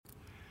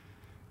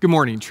Good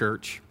morning,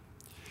 church.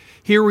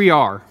 Here we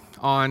are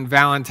on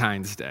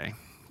Valentine's Day,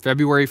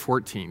 February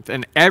 14th,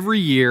 and every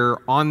year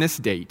on this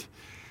date,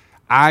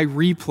 I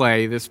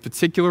replay this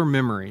particular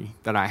memory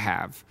that I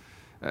have.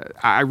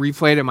 I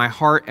replay it in my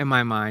heart and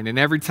my mind, and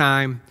every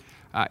time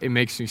it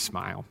makes me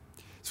smile.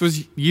 This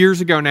was years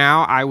ago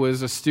now. I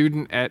was a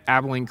student at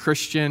Abilene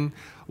Christian.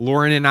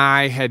 Lauren and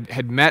I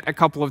had met a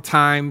couple of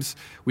times.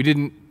 We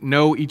didn't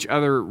know each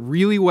other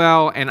really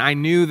well, and I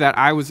knew that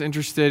I was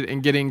interested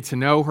in getting to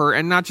know her,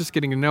 and not just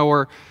getting to know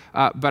her,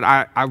 but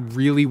I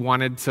really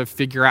wanted to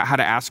figure out how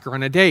to ask her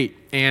on a date.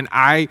 And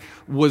I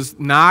was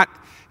not,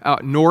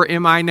 nor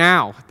am I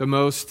now, the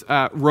most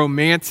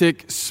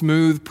romantic,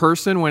 smooth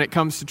person when it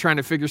comes to trying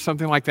to figure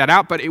something like that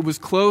out, but it was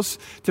close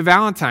to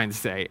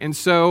Valentine's Day. And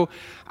so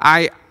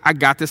I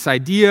got this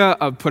idea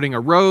of putting a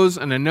rose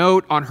and a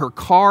note on her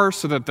car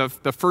so that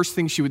the first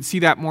thing she would see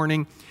that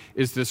morning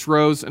is this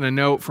rose and a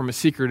note from a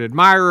secret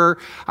admirer.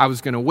 I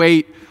was going to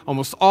wait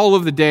almost all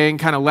of the day and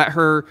kind of let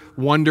her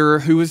wonder,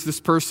 who is this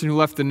person who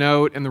left the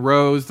note and the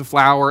rose, the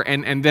flower,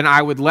 and then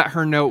I would let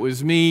her know it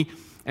was me,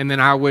 and then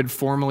I would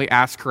formally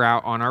ask her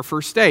out on our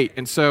first date.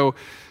 And so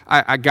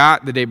I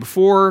got the day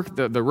before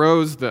the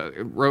rose,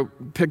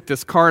 picked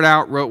this card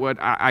out, wrote what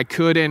I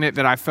could in it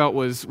that I felt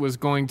was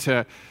going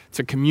to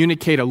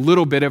communicate a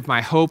little bit of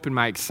my hope and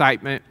my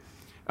excitement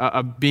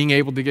of being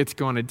able to get to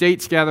go on a date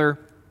together.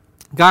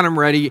 Got them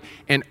ready,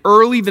 and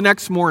early the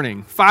next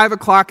morning, 5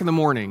 o'clock in the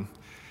morning,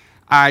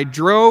 I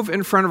drove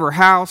in front of her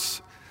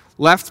house,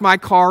 left my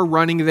car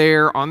running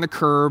there on the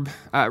curb,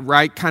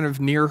 right kind of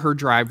near her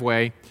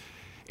driveway,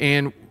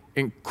 and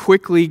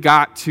quickly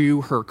got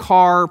to her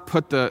car,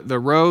 put the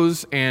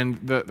rose and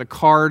the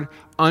card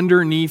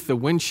underneath the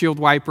windshield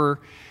wiper,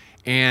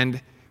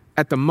 and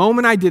at the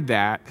moment I did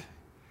that,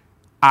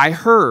 I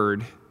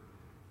heard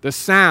the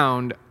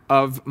sound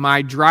of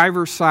my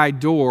driver's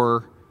side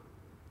door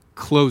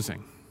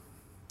closing.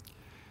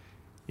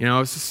 You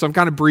know, some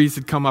kind of breeze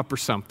had come up or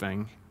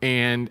something,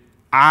 and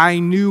I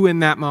knew in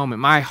that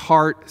moment, my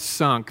heart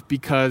sunk,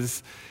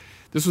 because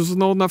this was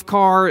an old enough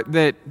car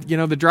that, you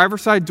know, the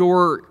driver's side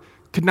door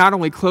could not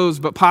only close,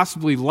 but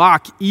possibly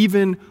lock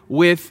even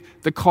with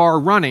the car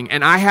running.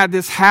 And I had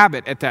this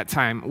habit at that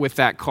time with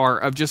that car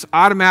of just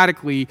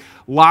automatically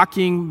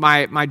locking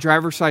my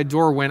driver's side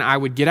door when I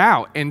would get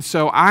out. And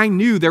so I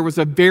knew there was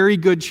a very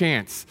good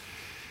chance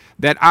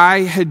that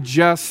I had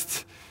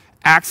just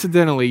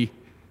accidentally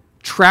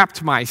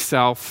trapped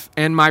myself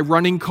and my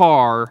running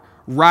car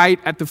right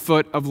at the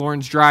foot of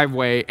Lauren's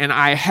driveway. And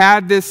I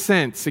had this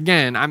sense,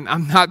 again,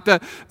 I'm not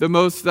the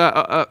most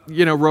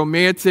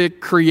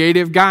romantic,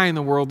 creative guy in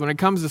the world when it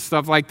comes to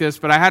stuff like this,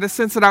 but I had a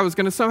sense that I was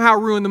going to somehow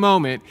ruin the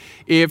moment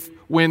if,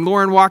 when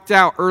Lauren walked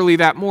out early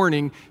that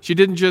morning, she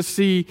didn't just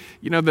see,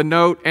 the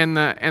note and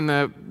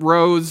the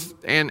rose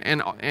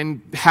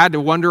and had to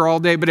wonder all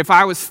day, but if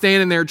I was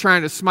standing there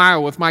trying to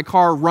smile with my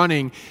car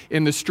running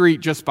in the street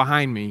just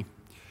behind me.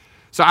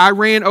 So I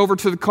ran over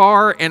to the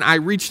car, and I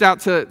reached out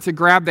to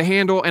grab the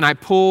handle, and I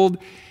pulled,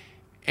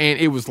 and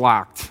it was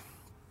locked.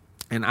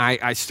 And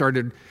I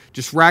started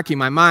just racking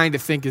my mind to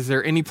think, is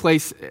there any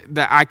place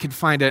that I could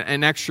find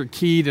an extra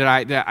key that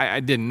I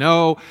didn't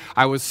know?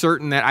 I was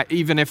certain that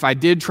even if I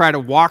did try to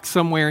walk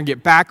somewhere and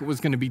get back, it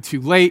was going to be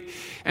too late.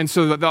 And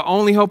so the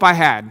only hope I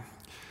had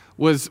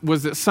was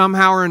that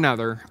somehow or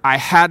another, I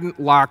hadn't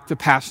locked the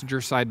passenger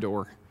side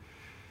door.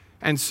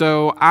 And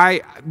so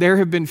there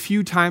have been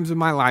few times in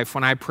my life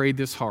when I prayed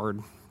this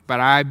hard, but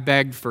I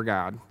begged for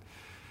God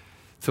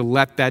to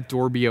let that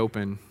door be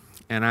open.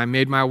 And I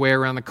made my way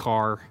around the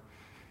car,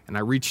 and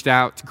I reached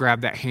out to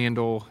grab that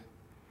handle,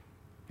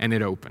 and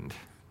it opened.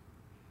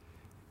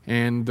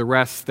 And the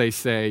rest, they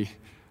say,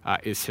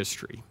 is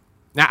history.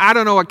 Now, I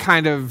don't know what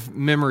kind of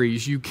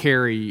memories you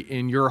carry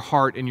in your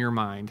heart and your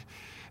mind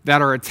that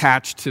are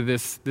attached to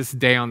this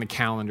day on the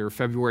calendar,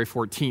 February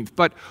 14th.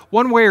 But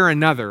one way or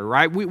another,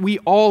 right, we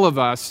all of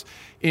us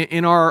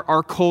in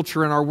our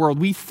culture, in our world,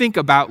 we think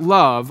about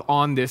love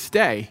on this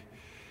day.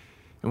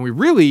 And we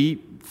really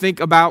think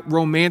about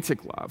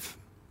romantic love.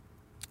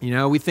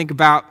 We think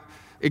about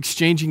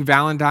exchanging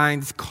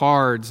Valentine's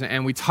cards,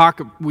 and we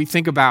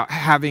think about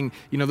having,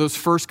 those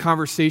first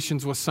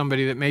conversations with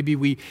somebody that maybe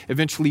we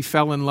eventually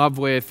fell in love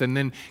with and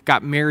then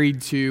got married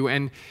to,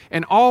 and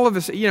all of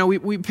us,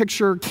 we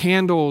picture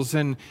candles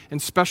and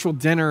special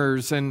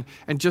dinners and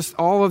just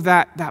all of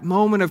that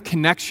moment of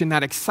connection,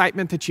 that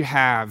excitement that you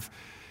have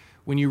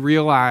when you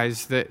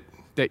realize that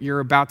you're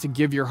about to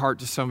give your heart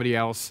to somebody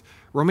else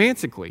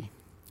romantically.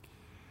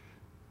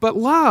 But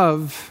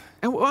love,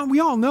 and we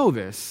all know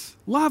this,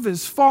 love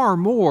is far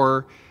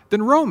more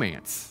than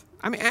romance.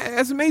 I mean,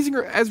 as amazing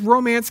as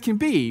romance can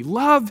be,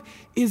 love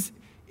is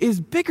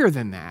bigger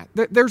than that.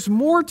 There's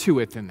more to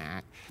it than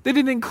that. That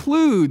it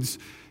includes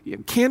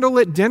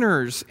candlelit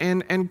dinners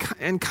and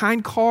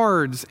kind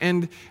cards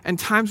and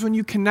times when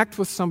you connect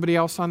with somebody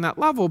else on that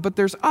level. But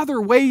there's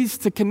other ways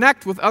to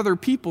connect with other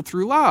people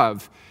through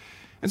love.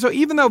 And so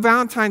even though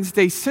Valentine's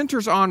Day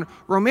centers on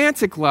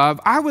romantic love,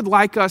 I would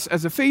like us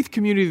as a faith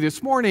community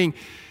this morning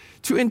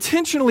to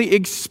intentionally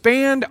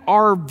expand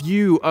our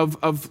view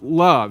of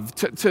love,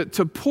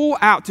 to pull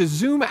out, to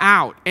zoom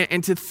out,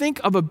 and to think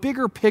of a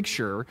bigger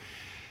picture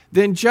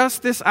than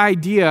just this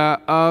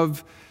idea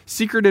of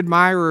secret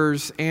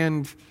admirers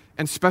and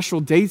special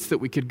dates that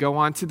we could go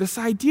on, to this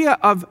idea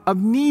of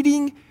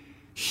needing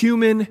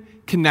human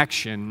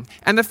connection,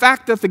 and the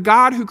fact that the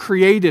God who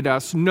created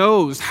us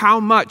knows how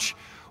much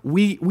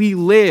we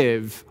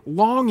live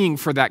longing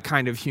for that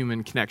kind of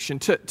human connection,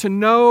 to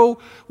know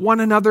one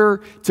another,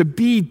 to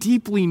be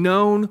deeply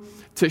known,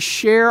 to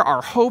share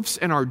our hopes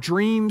and our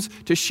dreams,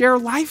 to share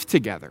life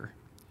together.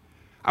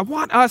 I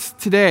want us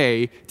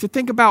today to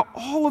think about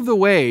all of the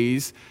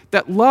ways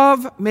that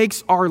love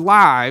makes our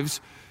lives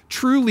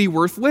truly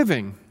worth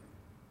living.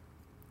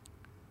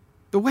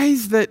 The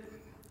ways that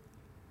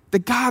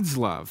God's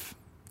love,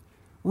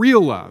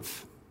 real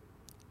love,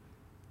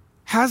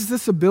 has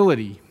this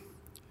ability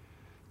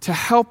to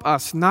help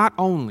us not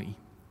only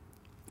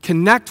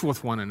connect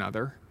with one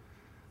another,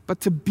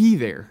 but to be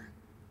there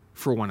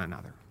for one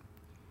another.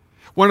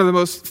 One of the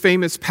most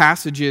famous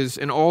passages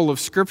in all of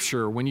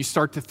Scripture, when you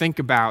start to think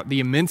about the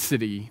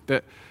immensity,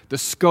 the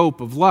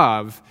scope of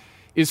love,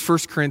 is 1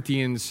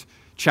 Corinthians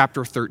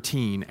chapter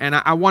 13. And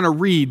I want to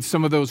read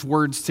some of those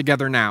words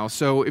together now.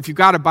 So if you've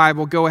got a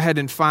Bible, go ahead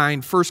and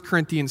find 1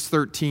 Corinthians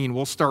 13.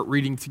 We'll start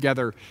reading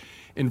together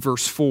in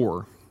verse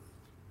 4.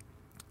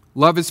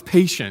 Love is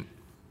patient.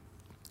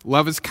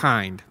 Love is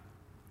kind.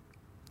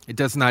 It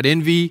does not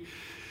envy.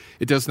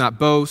 It does not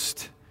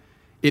boast.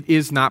 It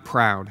is not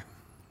proud.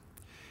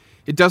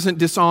 It doesn't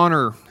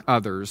dishonor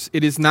others.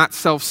 It is not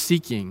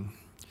self-seeking.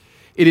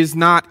 It is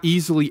not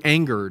easily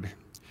angered.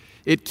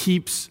 It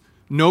keeps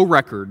no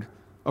record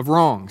of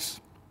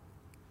wrongs.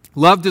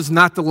 Love does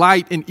not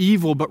delight in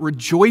evil, but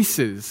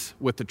rejoices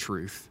with the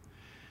truth.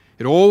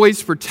 It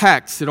always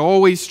protects. It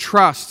always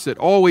trusts. It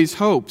always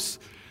hopes.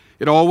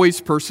 It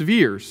always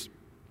perseveres.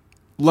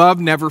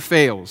 Love never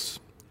fails.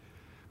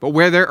 But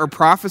where there are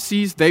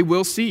prophecies, they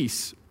will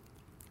cease.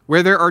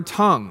 Where there are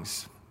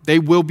tongues, they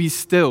will be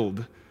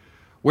stilled.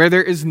 Where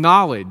there is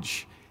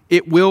knowledge,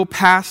 it will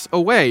pass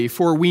away.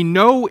 For we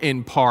know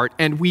in part,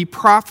 and we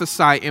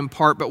prophesy in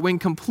part, but when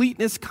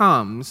completeness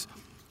comes,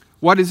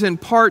 what is in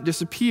part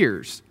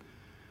disappears.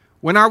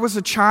 When I was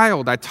a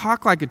child, I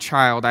talked like a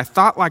child, I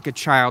thought like a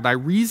child, I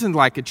reasoned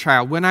like a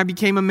child. When I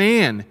became a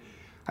man,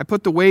 I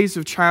put the ways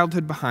of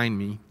childhood behind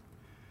me.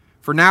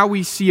 For now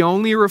we see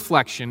only a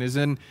reflection as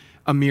in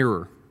a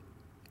mirror.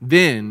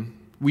 Then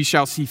we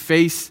shall see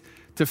face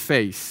to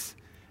face.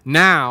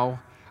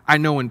 Now I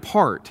know in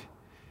part.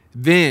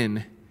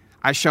 Then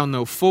I shall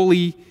know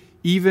fully,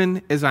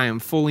 even as I am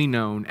fully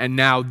known. And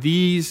now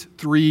these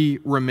three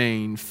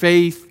remain: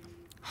 faith,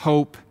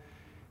 hope,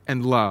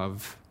 and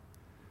love.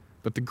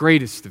 But the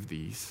greatest of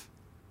these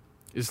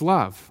is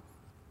love.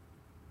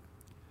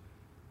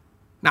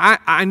 Now,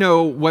 I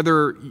know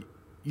whether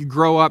you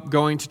grow up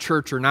going to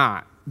church or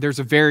not, there's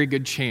a very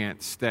good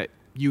chance that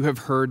you have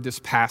heard this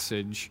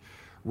passage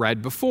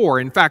read before.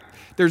 In fact,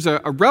 there's a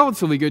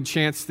relatively good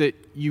chance that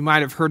you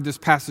might have heard this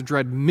passage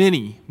read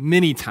many,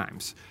 many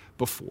times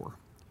before.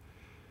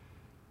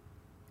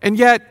 And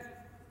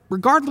yet,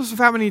 regardless of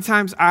how many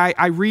times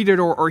I read it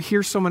or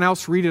hear someone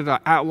else read it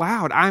out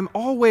loud, I'm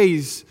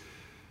always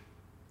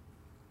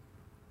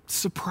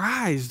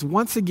surprised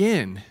once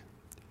again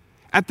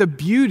at the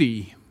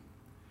beauty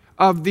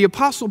of the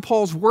Apostle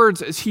Paul's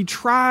words as he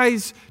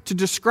tries to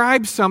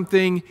describe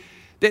something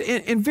that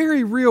in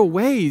very real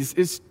ways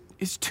is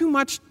too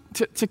much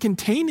to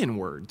contain in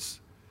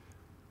words.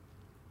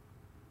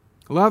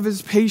 Love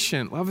is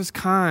patient, love is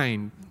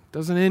kind,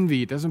 doesn't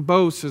envy, doesn't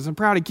boast, isn't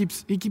proud.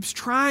 He keeps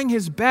trying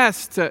his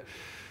best to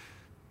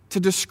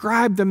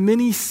describe the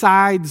many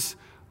sides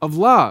of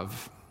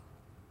love.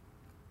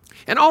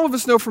 And all of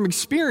us know from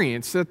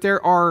experience that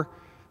there are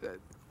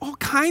all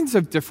kinds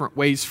of different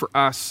ways for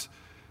us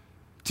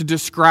to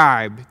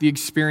describe the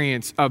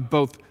experience of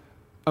both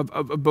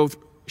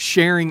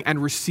sharing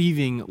and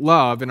receiving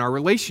love in our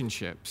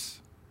relationships.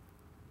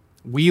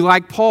 We,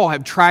 like Paul,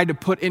 have tried to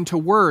put into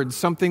words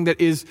something that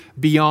is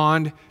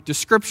beyond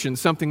description,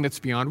 something that's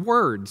beyond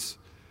words.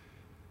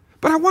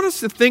 But I want us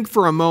to think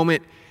for a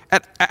moment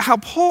at how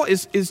Paul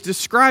is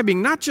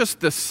describing not just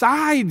the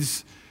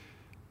sides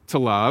to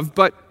love,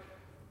 but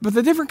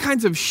the different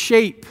kinds of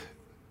shape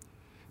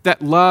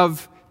that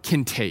love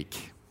can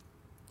take.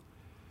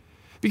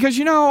 Because,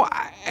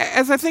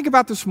 as I think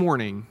about this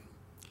morning,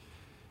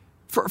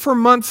 for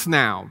months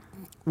now,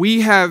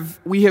 we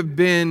have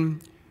been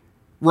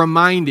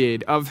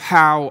reminded of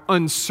how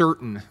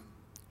uncertain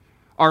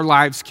our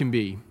lives can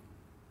be.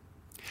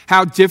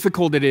 How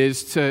difficult it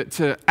is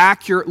to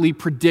accurately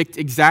predict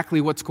exactly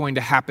what's going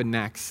to happen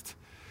next.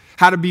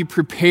 How to be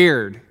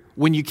prepared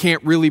when you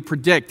can't really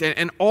predict.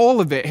 And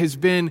all of it has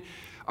been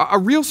a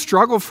real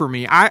struggle for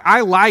me.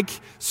 I like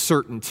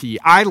certainty.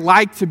 I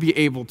like to be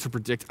able to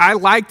predict. I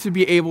like to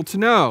be able to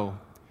know.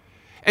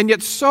 And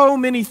yet so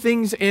many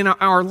things in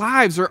our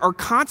lives are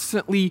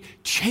constantly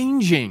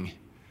changing.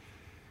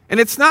 And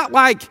it's not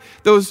like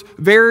those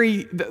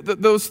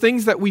those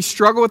things that we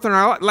struggle with in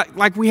our life,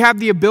 like we have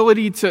the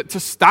ability to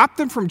stop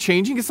them from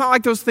changing. It's not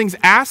like those things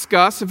ask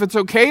us if it's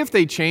okay if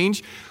they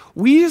change.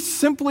 We just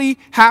simply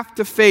have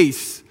to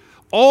face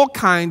all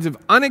kinds of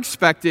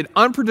unexpected,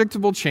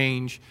 unpredictable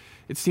change.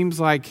 It seems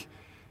like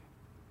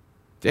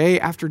day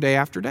after day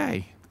after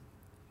day.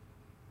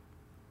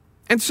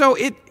 And so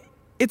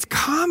it's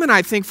common,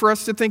 I think, for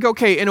us to think,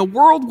 okay, in a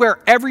world where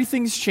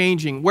everything's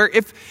changing, where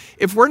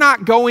if we're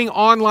not going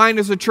online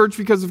as a church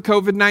because of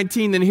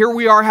COVID-19, then here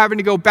we are having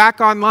to go back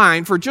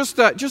online for just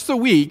a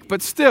week,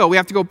 but still we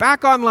have to go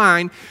back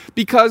online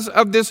because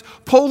of this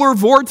polar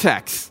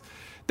vortex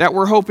that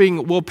we're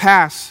hoping will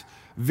pass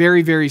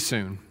very, very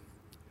soon.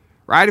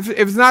 Right? If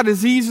it's not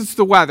disease, it's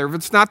the weather. If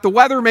it's not the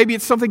weather, maybe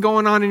it's something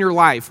going on in your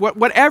life.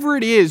 Whatever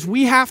it is,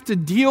 we have to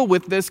deal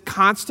with this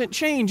constant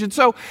change. And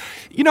so,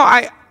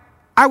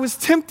 I was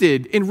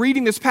tempted in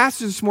reading this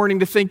passage this morning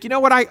to think,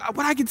 what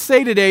I could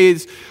say today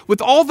is,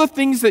 with all the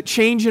things that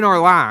change in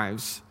our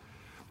lives,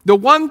 the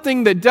one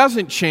thing that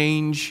doesn't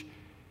change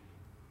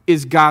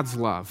is God's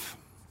love.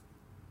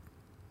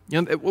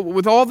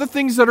 With all the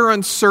things that are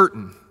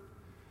uncertain,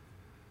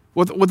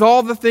 with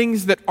all the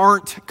things that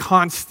aren't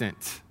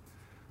constant,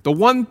 the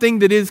one thing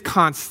that is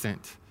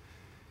constant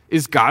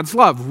is God's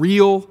love,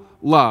 real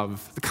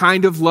love, the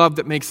kind of love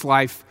that makes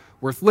life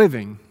worth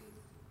living.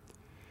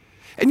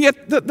 And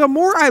yet, the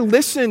more I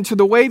listen to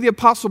the way the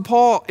Apostle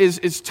Paul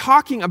is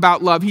talking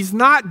about love, he's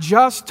not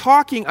just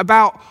talking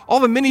about all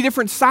the many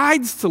different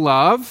sides to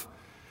love.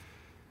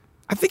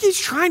 I think he's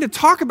trying to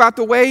talk about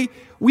the way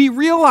we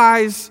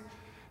realize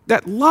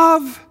that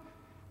love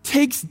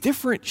takes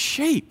different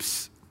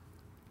shapes.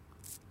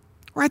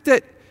 Right?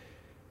 That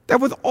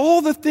with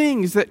all the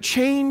things that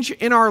change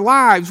in our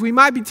lives, we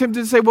might be tempted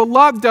to say, well,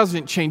 love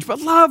doesn't change,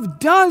 but love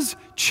does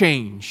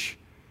change.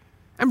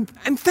 And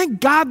thank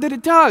God that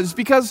it does,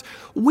 because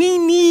we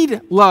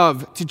need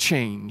love to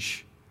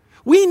change.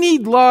 We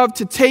need love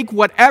to take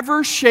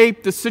whatever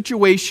shape the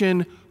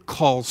situation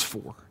calls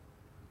for.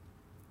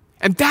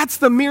 And that's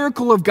the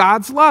miracle of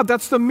God's love.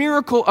 That's the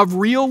miracle of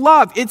real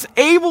love. It's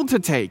able to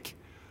take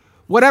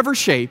whatever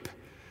shape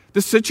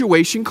the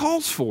situation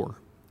calls for.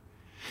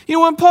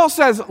 When Paul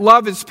says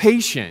love is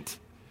patient,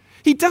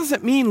 he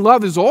doesn't mean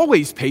love is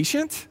always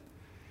patient.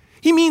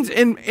 He means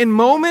in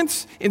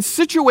moments, in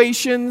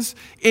situations,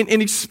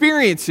 in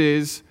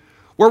experiences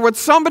where what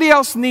somebody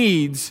else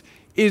needs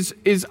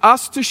is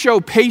us to show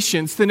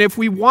patience, then if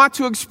we want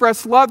to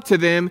express love to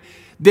them,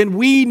 then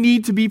we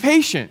need to be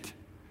patient.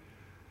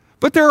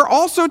 But there are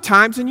also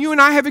times, and you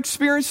and I have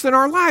experienced in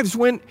our lives,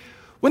 when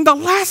the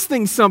last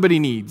thing somebody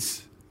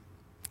needs,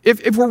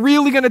 if we're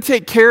really going to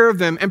take care of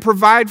them and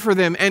provide for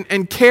them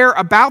and care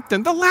about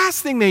them, the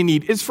last thing they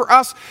need is for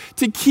us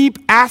to keep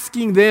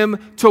asking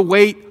them to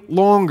wait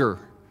longer.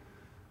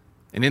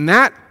 And in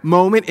that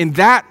moment, in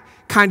that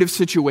kind of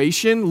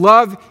situation,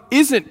 love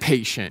isn't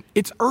patient.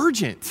 It's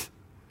urgent.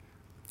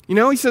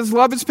 He says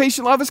love is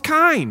patient, love is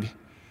kind.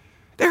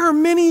 There are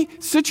many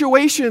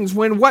situations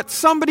when what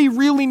somebody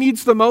really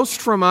needs the most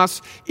from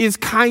us is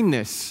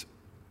kindness.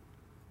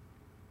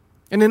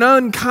 In an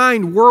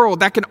unkind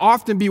world, that can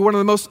often be one of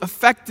the most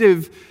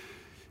effective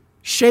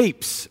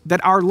shapes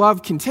that our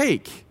love can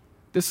take.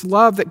 This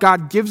love that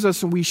God gives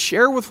us and we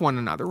share with one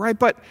another, right?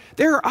 But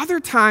there are other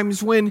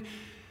times when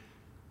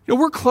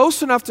we're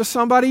close enough to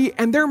somebody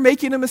and they're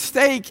making a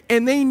mistake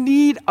and they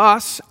need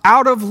us,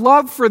 out of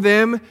love for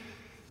them,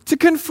 to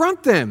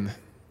confront them.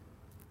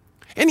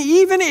 And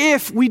even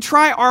if we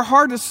try our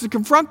hardest to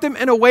confront them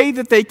in a way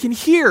that they can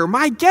hear,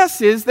 my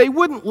guess is they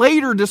wouldn't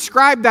later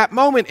describe that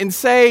moment and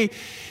say,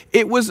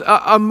 it was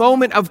a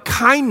moment of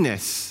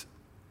kindness.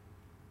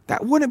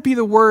 That wouldn't be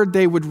the word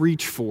they would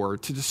reach for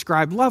to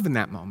describe love in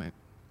that moment.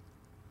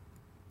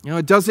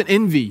 It doesn't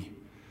envy.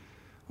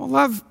 Well,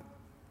 love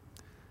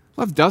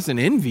doesn't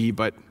envy,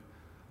 but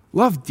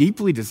love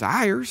deeply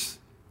desires.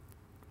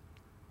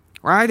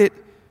 Right? It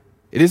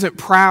isn't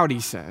proud,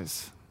 he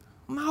says.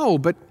 No,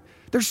 but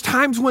there's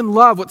times when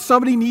love, what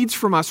somebody needs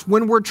from us,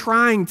 when we're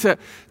trying to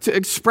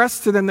express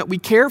to them that we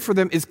care for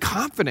them, is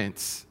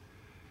confidence.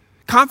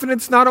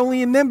 Confidence not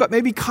only in them, but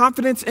maybe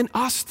confidence in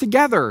us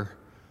together.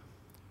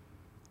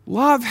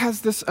 Love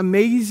has this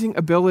amazing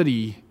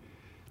ability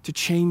to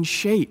change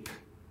shape,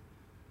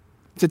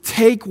 to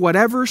take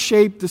whatever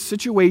shape the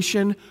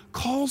situation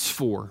calls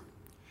for.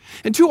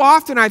 And too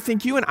often, I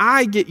think you and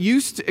I get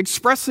used to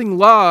expressing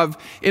love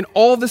in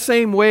all the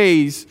same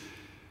ways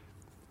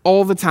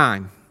all the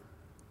time.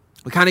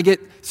 We kind of get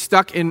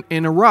stuck in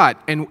a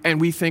rut and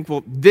we think,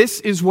 well,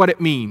 this is what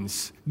it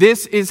means.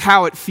 This is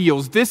how it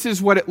feels. This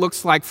is what it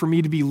looks like for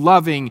me to be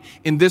loving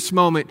in this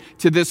moment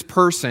to this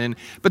person.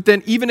 But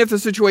then even if the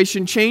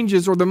situation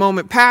changes or the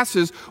moment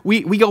passes,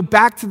 we go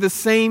back to the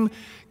same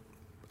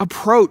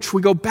approach.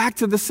 We go back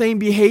to the same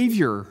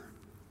behavior.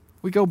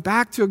 We go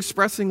back to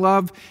expressing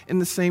love in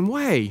the same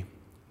way.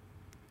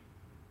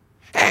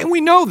 And we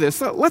know this.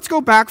 So let's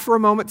go back for a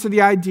moment to the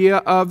idea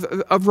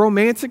of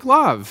romantic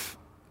love.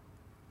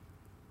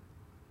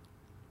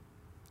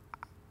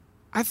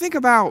 I think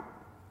about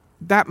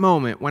that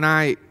moment when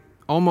I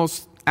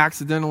almost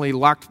accidentally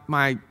locked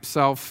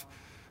myself,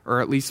 or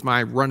at least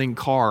my running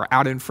car,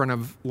 out in front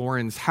of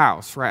Lauren's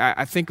house, right?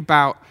 I think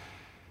about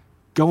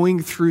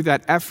going through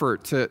that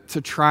effort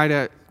to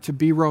try to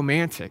be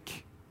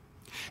romantic.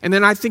 And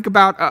then I think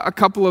about a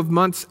couple of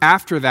months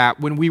after that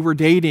when we were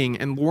dating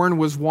and Lauren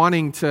was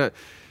wanting to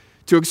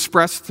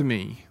express to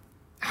me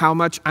how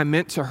much I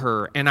meant to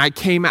her. And I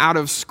came out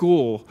of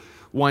school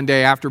one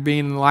day after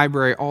being in the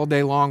library all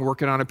day long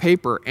working on a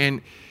paper,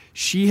 and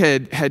she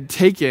had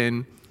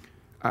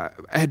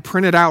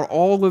printed out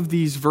all of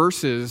these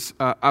verses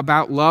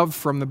about love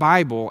from the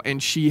Bible,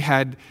 and she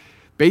had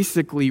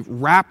basically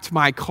wrapped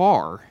my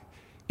car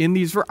in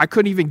these verses. I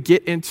couldn't even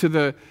get into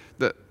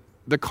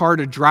the car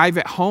to drive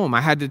it home.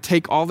 I had to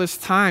take all this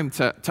time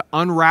to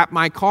unwrap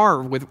my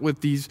car with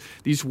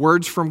these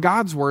words from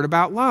God's Word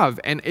about love.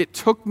 And it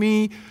took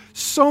me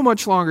so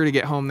much longer to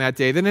get home that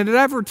day than it had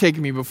ever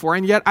taken me before.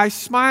 And yet I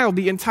smiled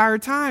the entire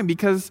time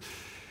because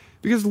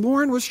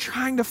Lauren was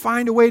trying to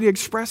find a way to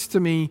express to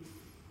me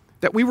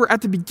that we were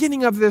at the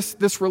beginning of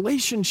this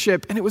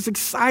relationship, and it was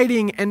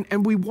exciting,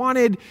 and we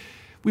wanted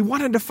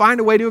to find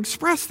a way to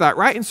express that,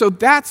 right? And so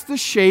that's the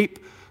shape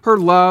her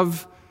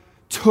love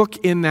took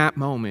in that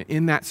moment,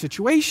 in that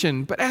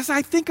situation. But as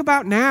I think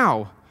about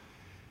now,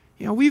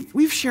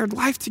 we've shared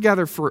life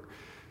together for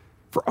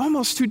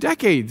almost 2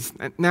 decades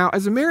now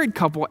as a married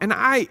couple, and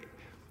I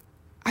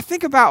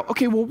think about,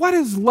 okay, well, what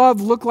does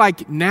love look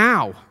like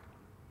now?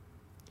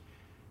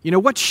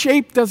 What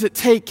shape does it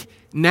take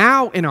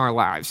now in our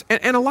lives?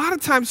 And a lot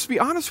of times, to be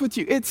honest with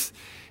you, it's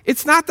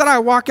not that I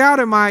walk out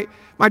and my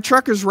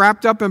truck is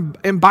wrapped up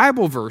in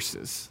Bible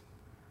verses,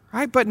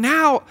 right? But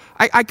now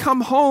I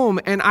come home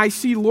and I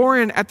see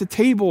Lauren at the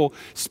table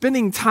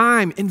spending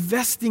time,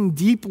 investing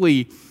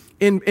deeply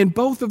in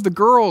both of the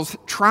girls,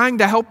 trying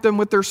to help them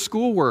with their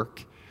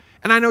schoolwork.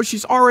 And I know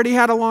she's already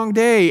had a long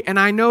day, and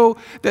I know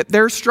that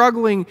they're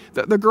struggling,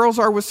 the girls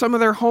are, with some of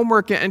their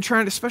homework and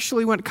trying,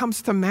 especially when it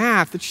comes to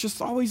math, it's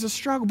just always a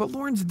struggle. But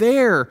Lauren's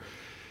there,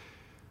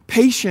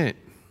 patient,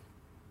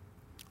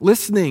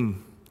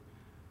 listening,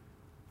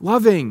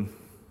 loving.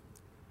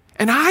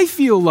 And I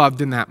feel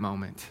loved in that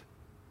moment.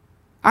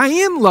 I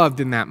am loved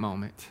in that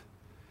moment.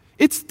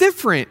 It's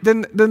different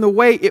than the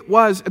way it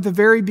was at the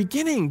very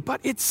beginning, but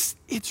it's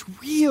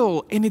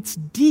real and it's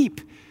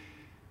deep.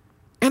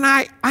 And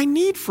I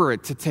need for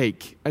it to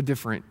take a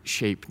different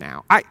shape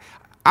now.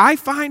 I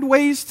find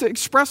ways to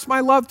express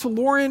my love to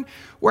Lauren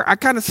where I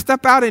kind of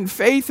step out in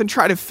faith and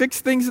try to fix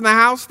things in the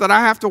house that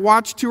I have to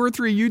watch 2 or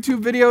 3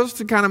 YouTube videos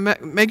to kind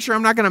of make sure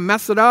I'm not going to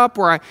mess it up,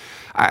 or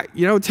I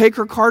take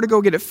her car to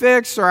go get it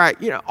fixed, or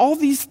all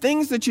these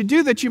things that you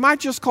do that you might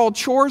just call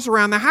chores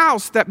around the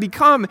house that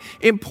become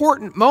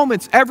important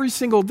moments every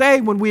single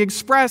day when we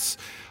express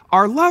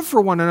our love for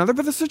one another.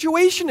 But the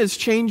situation has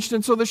changed,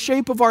 and so the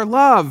shape of our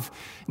love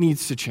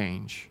needs to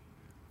change.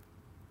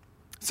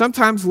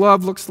 Sometimes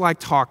love looks like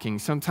talking.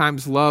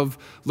 Sometimes love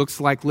looks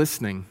like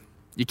listening.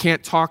 You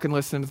can't talk and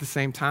listen at the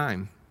same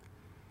time.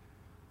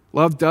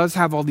 Love does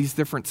have all these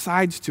different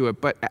sides to it,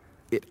 but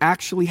it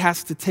actually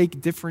has to take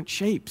different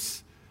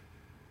shapes.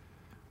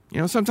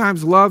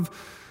 Sometimes love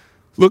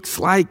looks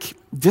like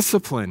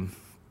discipline.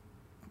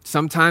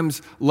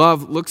 Sometimes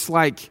love looks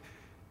like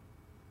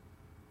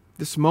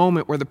this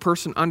moment where the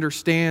person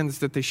understands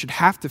that they should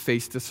have to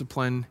face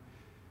discipline,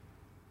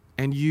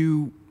 and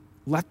you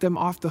let them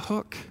off the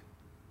hook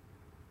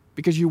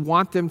because you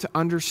want them to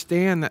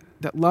understand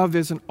that love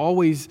isn't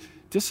always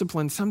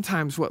discipline.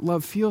 Sometimes what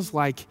love feels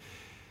like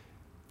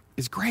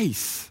is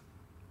grace.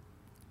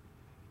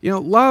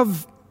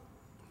 Love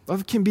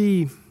can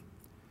be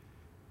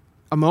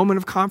a moment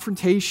of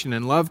confrontation,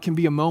 and love can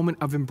be a moment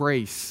of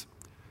embrace.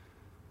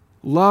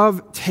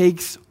 Love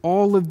takes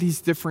all of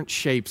these different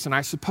shapes, and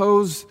I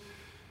suppose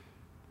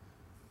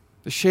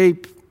the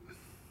shape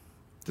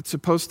that's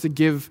supposed to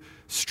give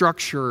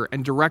structure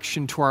and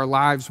direction to our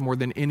lives more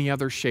than any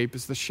other shape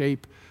is the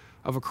shape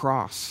of a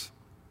cross.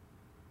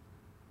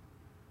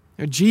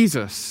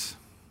 Jesus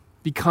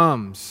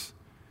becomes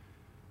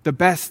the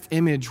best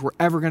image we're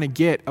ever going to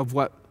get of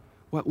what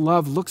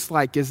love looks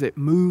like as it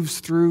moves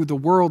through the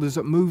world, as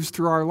it moves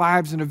through our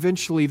lives, and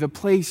eventually the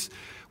place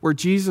where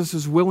Jesus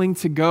is willing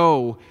to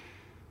go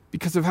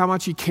because of how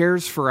much he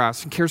cares for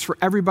us and cares for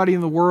everybody in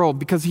the world,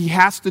 because he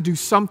has to do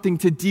something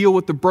to deal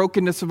with the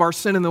brokenness of our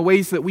sin and the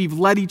ways that we've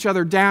let each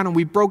other down and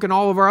we've broken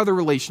all of our other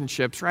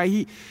relationships,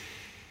 right?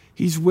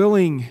 He's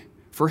willing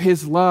for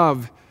his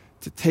love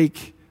to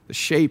take the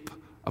shape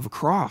of a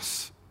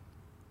cross.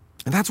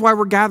 And that's why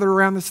we're gathered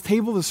around this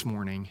table this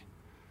morning.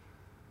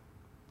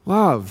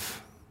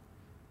 Love,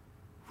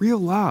 real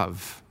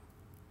love,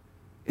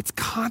 it's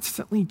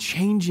constantly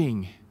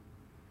changing.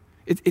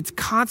 It's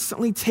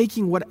constantly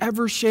taking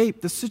whatever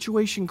shape the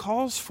situation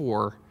calls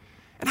for.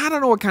 And I don't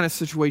know what kind of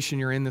situation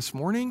you're in this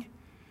morning,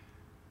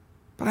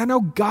 but I know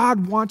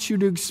God wants you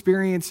to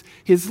experience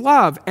his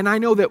love. And I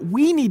know that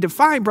we need to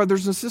find,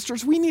 brothers and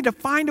sisters, we need to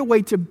find a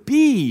way to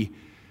be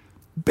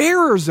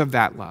bearers of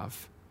that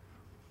love.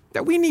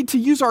 that we need to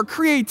use our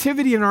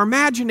creativity and our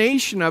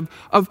imagination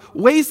of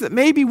ways that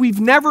maybe we've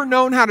never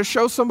known how to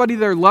show somebody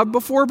their love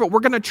before, but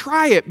we're going to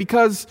try it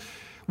because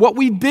what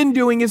we've been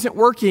doing isn't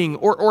working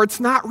or it's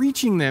not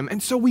reaching them.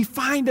 And so we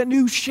find a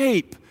new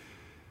shape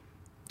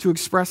to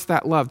express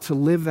that love, to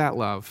live that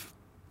love.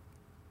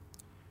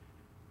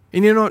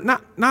 And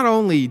not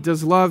only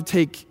does love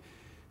take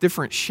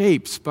different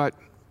shapes, but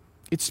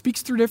it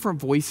speaks through different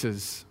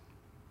voices.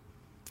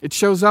 It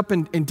shows up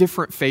in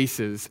different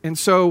faces. And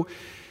so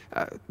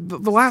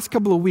the last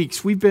couple of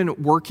weeks, we've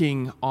been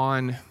working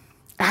on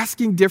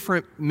asking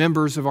different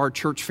members of our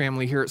church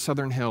family here at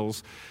Southern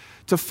Hills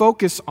to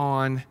focus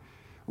on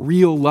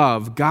real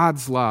love,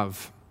 God's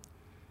love.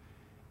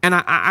 And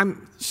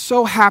I'm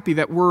so happy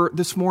that we're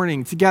this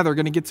morning together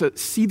going to get to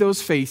see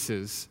those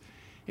faces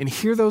and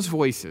hear those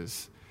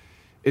voices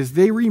as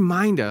they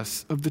remind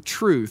us of the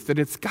truth that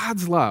it's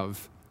God's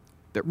love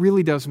that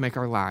really does make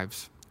our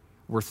lives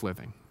worth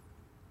living.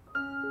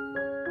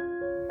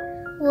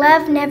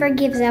 Love never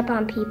gives up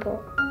on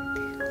people.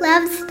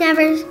 Love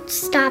never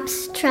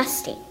stops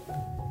trusting.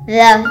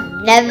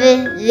 Love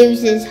never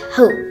loses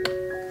hope.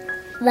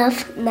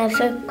 Love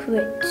never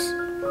quits.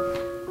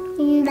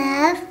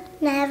 Love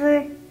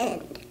never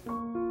ends.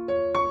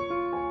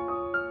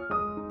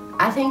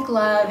 I think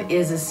love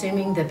is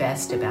assuming the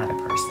best about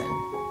a person.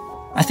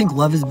 I think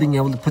love is being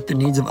able to put the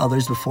needs of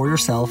others before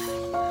yourself.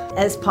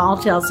 As Paul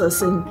tells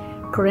us in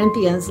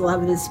Corinthians,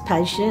 love is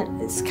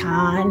patient, it's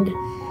kind.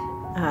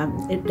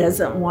 It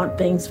doesn't want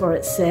things for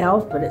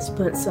itself, but it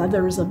puts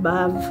others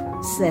above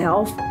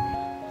self.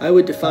 I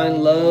would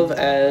define love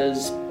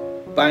as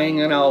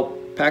buying an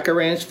alpaca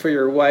ranch for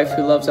your wife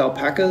who loves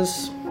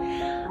alpacas.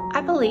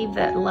 I believe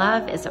that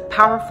love is a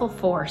powerful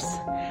force,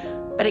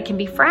 but it can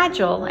be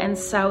fragile, and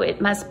so it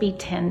must be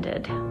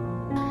tended.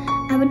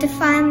 I would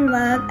define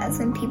love as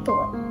when people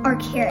are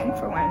caring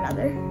for one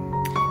another.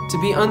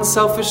 To be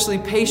unselfishly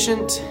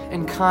patient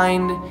and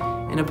kind,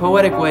 in a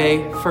poetic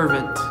way,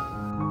 fervent.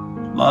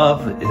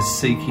 Love is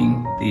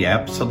seeking the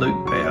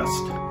absolute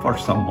best for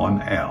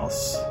someone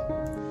else.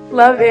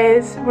 Love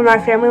is when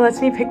my family lets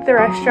me pick the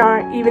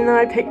restaurant, even though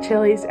I pick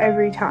Chili's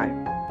every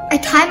time. A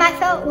time I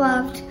felt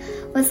loved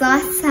was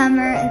last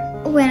summer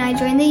when I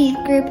joined the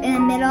youth group in the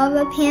middle of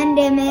a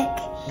pandemic,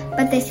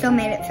 but they still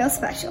made it feel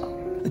special.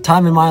 The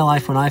time in my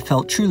life when I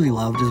felt truly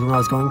loved is when I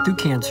was going through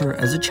cancer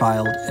as a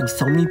child, and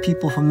so many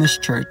people from this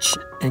church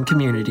and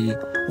community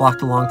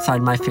walked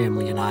alongside my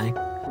family and I.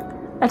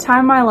 A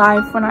time in my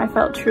life when I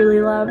felt truly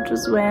loved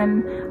was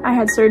when I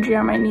had surgery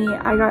on my knee.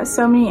 I got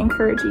so many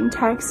encouraging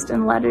texts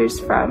and letters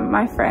from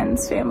my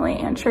friends, family,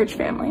 and church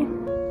family.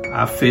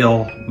 I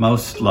feel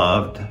most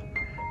loved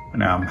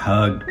when I'm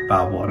hugged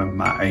by one of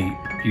my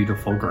 8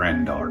 beautiful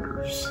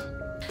granddaughters.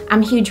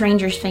 I'm a huge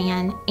Rangers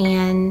fan,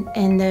 and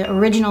in the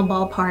original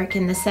ballpark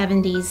in the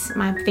 70s,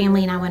 my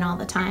family and I went all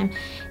the time,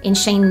 and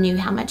Shane knew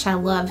how much I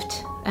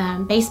loved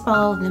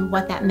baseball and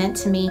what that meant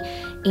to me.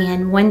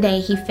 And one day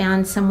he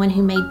found someone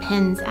who made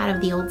pens out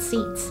of the old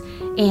seats,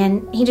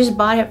 and he just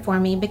bought it for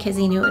me because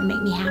he knew it would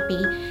make me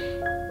happy.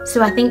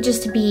 So I think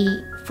just to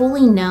be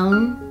fully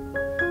known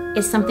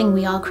is something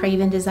we all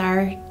crave and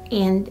desire,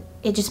 and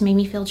it just made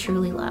me feel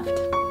truly loved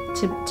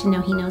to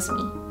know he knows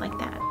me like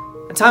that.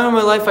 A time in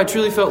my life I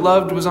truly felt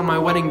loved was on my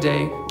wedding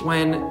day,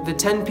 when the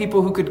 10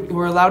 people who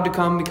were allowed to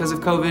come because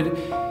of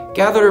COVID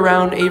gathered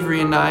around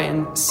Avery and I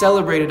and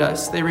celebrated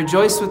us. They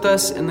rejoiced with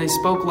us and they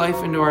spoke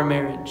life into our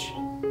marriage.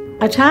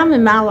 A time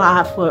in my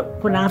life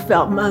when I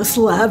felt most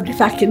loved, if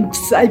I can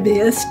say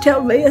this,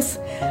 tell this,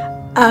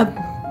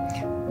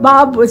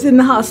 Bob was in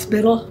the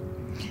hospital,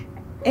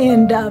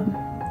 and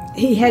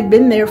he had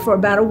been there for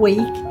about a week,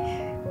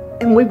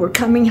 and we were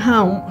coming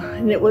home,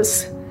 and it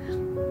was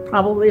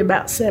probably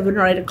about 7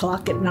 or 8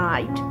 o'clock at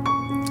night.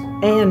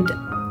 And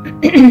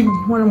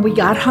when we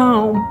got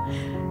home,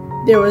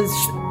 there was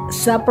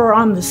supper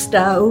on the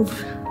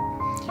stove.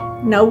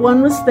 No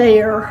one was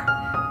there,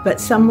 but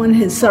someone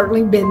had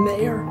certainly been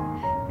there.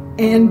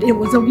 And it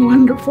was a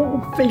wonderful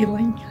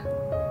feeling.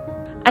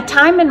 A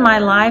time in my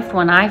life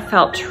when I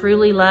felt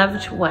truly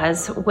loved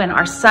was when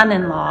our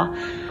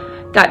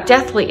son-in-law got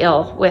deathly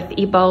ill with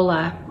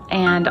Ebola,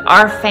 and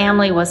our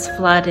family was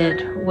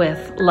flooded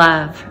with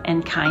love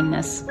and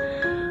kindness.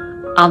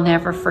 I'll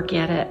never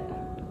forget it.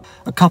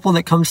 A couple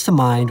that comes to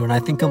mind when I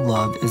think of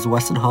love is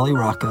Wes and Holly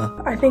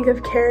Rocca. I think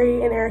of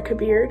Carrie and Erica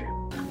Beard.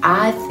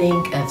 I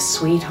think of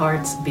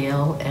sweethearts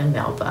Bill and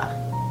Melba.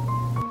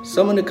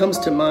 Someone who comes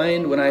to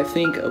mind when I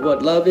think of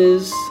what love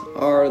is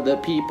are the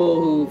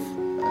people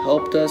who've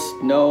helped us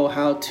know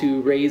how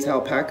to raise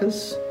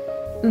alpacas.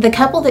 The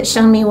couple that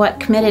shown me what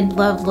committed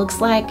love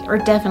looks like are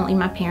definitely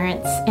my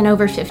parents. In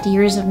over 50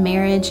 years of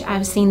marriage,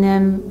 I've seen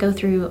them go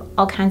through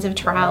all kinds of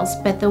trials,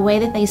 but the way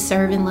that they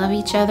serve and love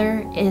each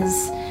other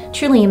is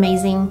truly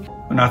amazing.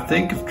 When I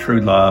think of true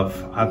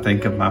love, I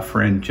think of my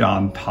friend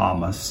John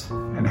Thomas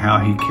and how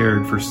he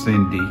cared for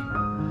Cindy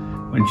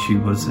when she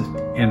was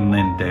in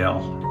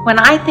Lindale. When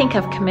I think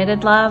of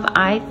committed love,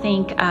 I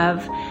think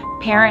of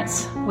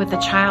parents with a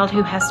child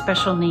who has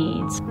special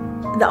needs.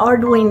 The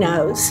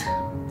Arduinos.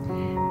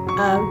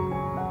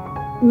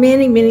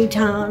 many, many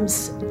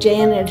times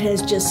Janet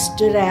has just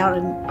stood out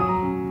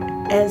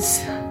and as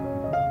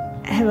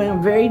having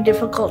a very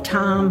difficult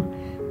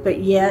time,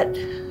 but yet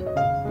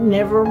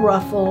never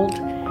ruffled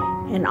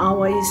and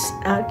always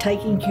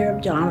taking care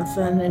of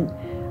Jonathan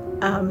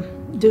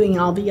and doing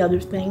all the other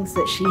things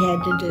that she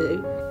had to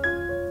do.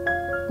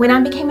 When I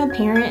became a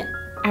parent,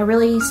 I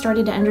really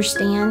started to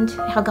understand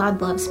how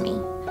God loves me.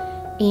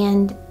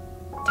 And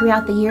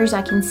throughout the years,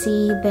 I can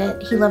see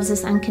that He loves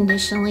us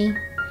unconditionally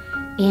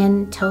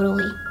and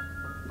totally.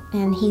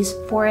 And He's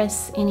for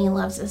us and He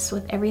loves us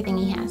with everything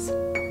He has.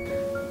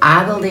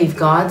 I believe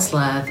God's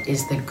love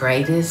is the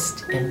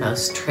greatest and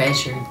most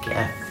treasured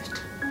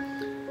gift.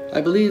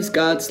 I believe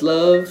God's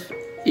love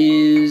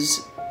is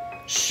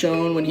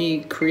shown when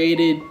He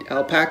created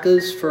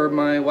alpacas for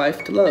my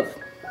wife to love.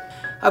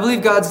 I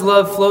believe God's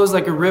love flows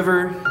like a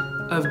river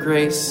of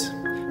grace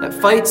that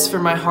fights for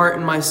my heart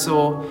and my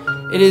soul.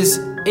 It is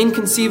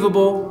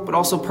inconceivable, but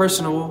also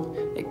personable.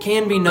 It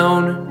can be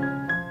known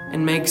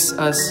and makes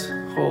us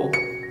whole.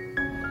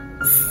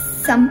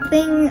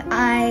 Something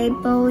I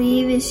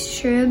believe is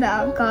true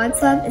about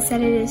God's love is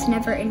that it is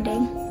never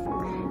ending.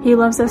 He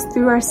loves us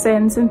through our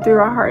sins and through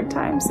our hard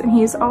times, and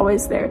He's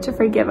always there to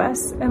forgive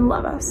us and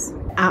love us.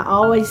 I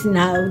always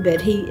know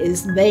that He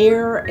is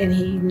there and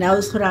He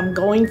knows what I'm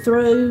going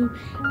through,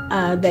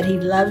 that He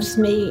loves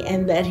me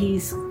and that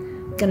He's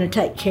going to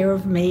take care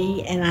of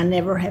me, and I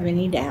never have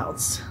any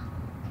doubts.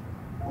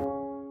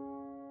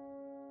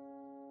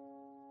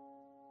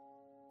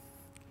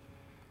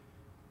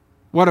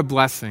 What a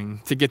blessing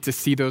to get to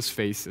see those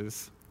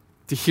faces,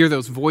 to hear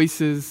those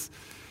voices,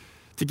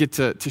 to get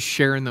to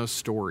share in those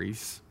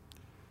stories.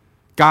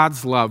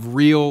 God's love,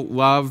 real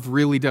love,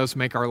 really does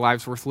make our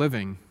lives worth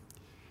living.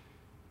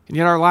 And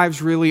yet our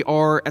lives really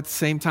are, at the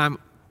same time,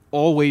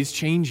 always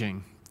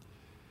changing.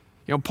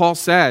 You know, Paul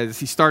says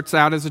he starts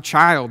out as a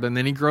child and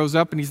then he grows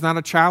up and he's not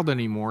a child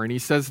anymore. And he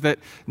says that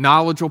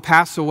knowledge will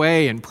pass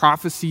away and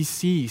prophecies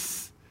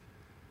cease.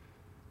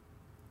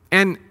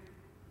 And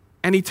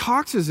he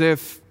talks as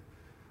if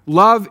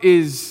love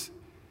is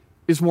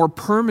more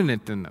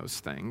permanent than those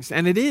things.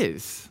 And it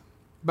is.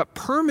 But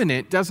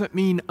permanent doesn't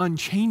mean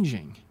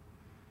unchanging.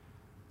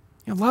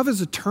 You know, love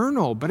is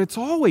eternal, but it's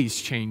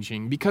always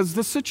changing because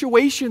the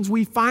situations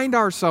we find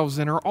ourselves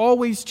in are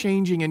always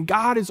changing, and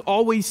God is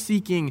always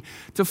seeking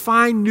to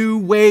find new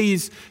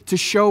ways to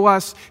show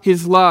us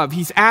His love.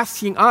 He's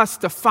asking us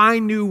to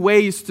find new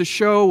ways to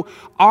show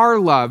our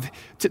love,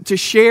 to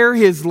share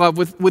His love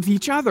with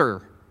each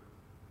other.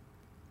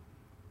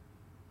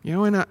 You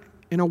know,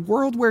 in a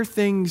world where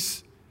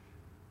things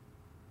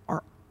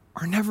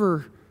are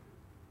never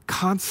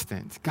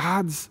constant,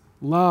 God's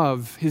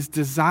love, His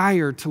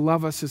desire to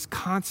love us is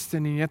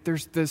constant, and yet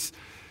there's this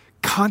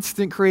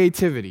constant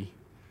creativity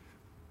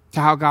to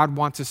how God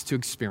wants us to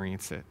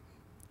experience it.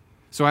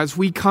 So as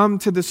we come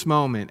to this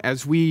moment,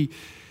 as we,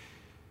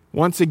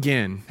 once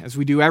again, as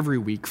we do every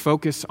week,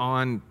 focus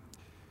on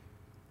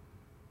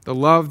the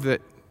love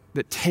that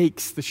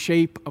takes the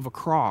shape of a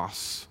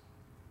cross,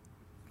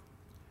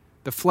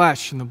 the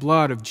flesh and the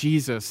blood of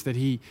Jesus that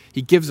He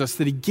gives us,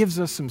 that He gives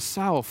us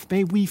Himself,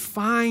 may we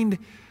find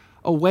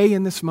a way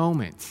in this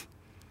moment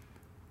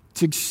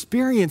to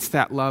experience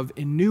that love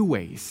in new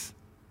ways,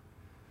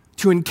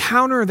 to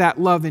encounter that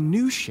love in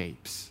new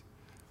shapes,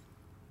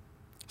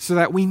 so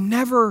that we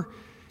never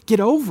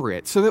get over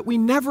it, so that we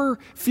never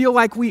feel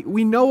like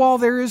we know all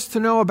there is to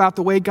know about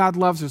the way God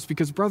loves us,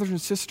 because brothers and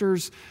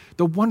sisters,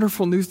 the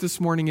wonderful news this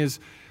morning is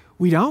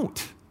we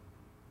don't.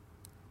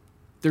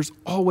 There's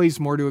always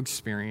more to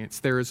experience.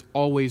 There is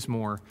always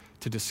more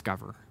to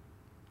discover.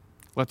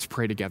 Let's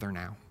pray together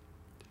now.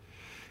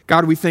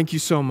 God, we thank You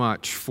so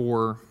much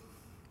for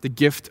the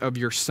gift of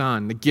Your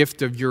Son, the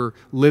gift of Your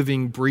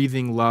living,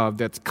 breathing love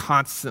that's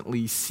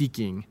constantly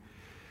seeking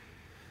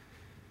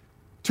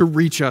to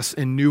reach us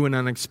in new and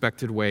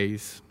unexpected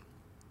ways.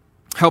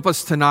 Help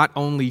us to not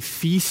only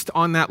feast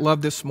on that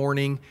love this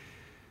morning,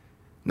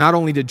 not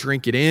only to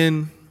drink it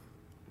in,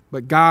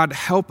 but God,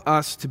 help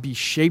us to be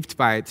shaped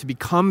by it, to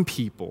become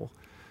people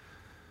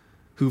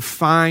who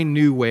find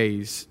new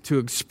ways to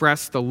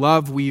express the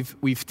love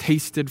we've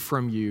tasted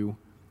from You,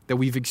 that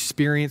we've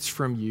experienced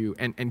from You,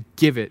 and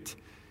give it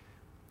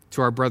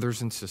to our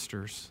brothers and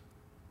sisters.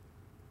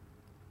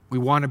 We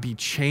want to be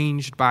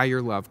changed by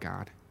Your love,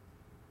 God.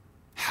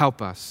 Help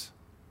us.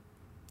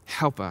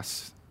 Help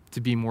us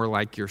to be more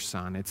like Your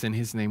Son. It's in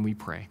His name we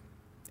pray.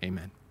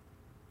 Amen.